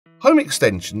Home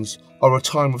extensions are a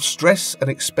time of stress and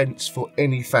expense for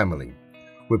any family,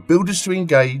 with builders to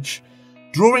engage,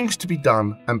 drawings to be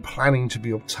done and planning to be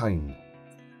obtained.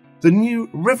 The new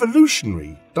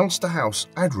revolutionary Dunster House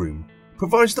Addroom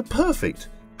provides the perfect,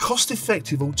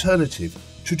 cost-effective alternative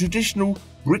to traditional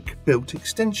brick-built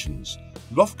extensions,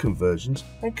 loft conversions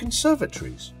and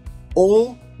conservatories,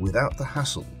 all without the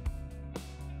hassle.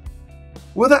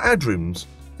 With our Addrooms,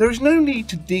 there is no need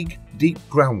to dig deep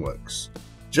groundworks.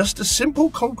 Just a simple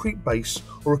concrete base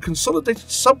or a consolidated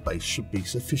sub-base should be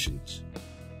sufficient.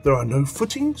 There are no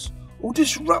footings or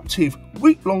disruptive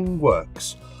week-long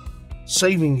works,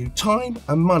 saving you time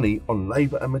and money on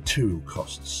labour and material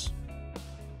costs.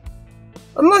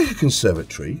 Unlike a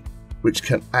conservatory, which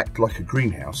can act like a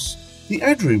greenhouse, the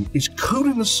Addroom is cool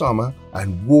in the summer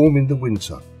and warm in the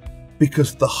winter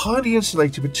because of the highly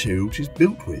insulated material it is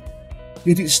built with.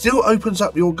 Yet it still opens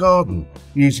up your garden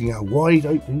using our wide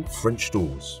opening French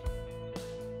doors.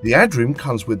 The Addroom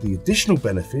comes with the additional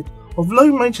benefit of low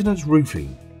maintenance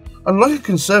roofing. Unlike a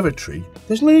conservatory,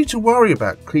 there's no need to worry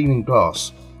about cleaning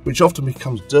glass, which often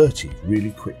becomes dirty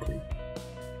really quickly.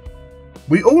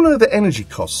 We all know that energy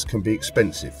costs can be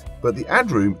expensive, but the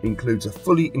Addroom includes a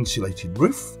fully insulated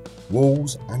roof,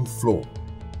 walls and floor.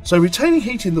 So retaining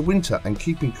heat in the winter and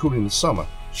keeping cool in the summer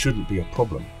shouldn't be a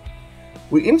problem.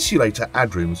 We insulate our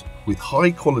Addrooms with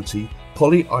high quality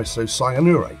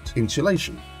polyisocyanurate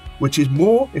insulation, which is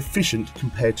more efficient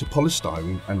compared to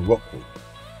polystyrene and rockwool.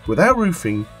 With our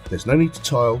roofing, there's no need to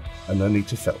tile and no need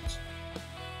to felt.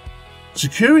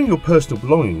 Securing your personal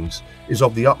belongings is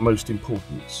of the utmost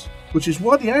importance, which is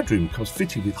why the Addroom comes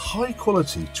fitted with high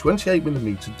quality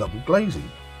 28mm double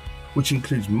glazing, which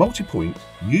includes multi-point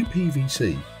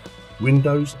uPVC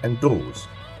windows and doors,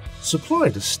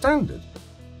 supplied as standard.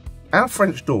 Our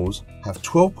French doors have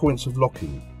 12 points of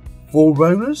locking, 4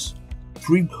 rollers,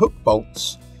 3 hook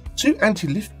bolts, 2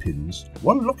 anti-lift pins,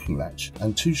 1 locking latch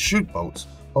and 2 shoot bolts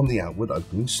on the outward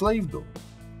opening slave door.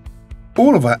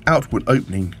 All of our outward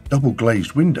opening double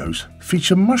glazed windows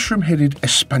feature mushroom-headed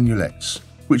espagnolettes,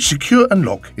 which secure and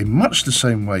lock in much the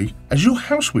same way as your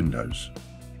house windows.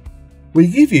 We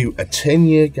give you a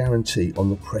 10-year guarantee on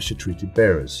the pressure-treated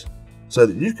bearers, so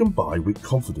that you can buy with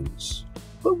confidence.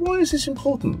 But why is this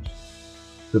important?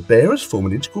 The bearers form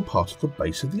an integral part of the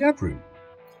base of the Addroom.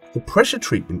 The pressure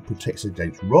treatment protects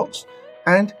against rot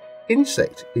and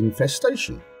insect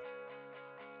infestation.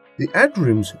 The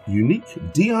Addroom's unique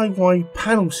DIY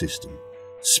panel system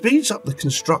speeds up the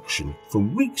construction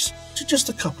from weeks to just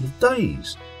a couple of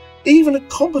days. Even a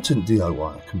competent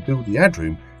DIYer can build the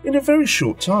Addroom in a very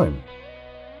short time.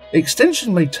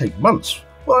 Extension may take months,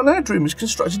 while an Addroom is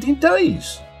constructed in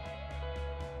days.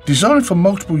 Designed for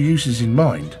multiple uses in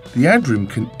mind, the Addroom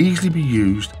can easily be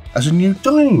used as a new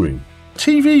dining room,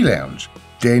 TV lounge,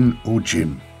 den or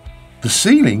gym. The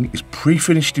ceiling is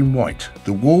pre-finished in white,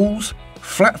 the walls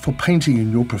flat for painting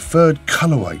in your preferred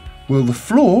colourway, while the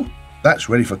floor, that's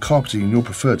ready for carpeting in your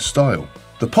preferred style.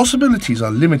 The possibilities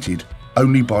are limited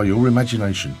only by your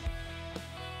imagination.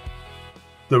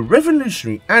 The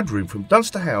revolutionary Addroom from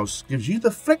Dunster House gives you the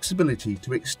flexibility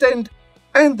to extend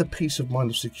and the peace of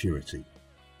mind of security.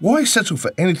 Why settle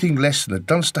for anything less than a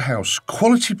Dunster House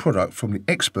quality product from the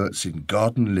experts in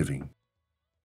garden living?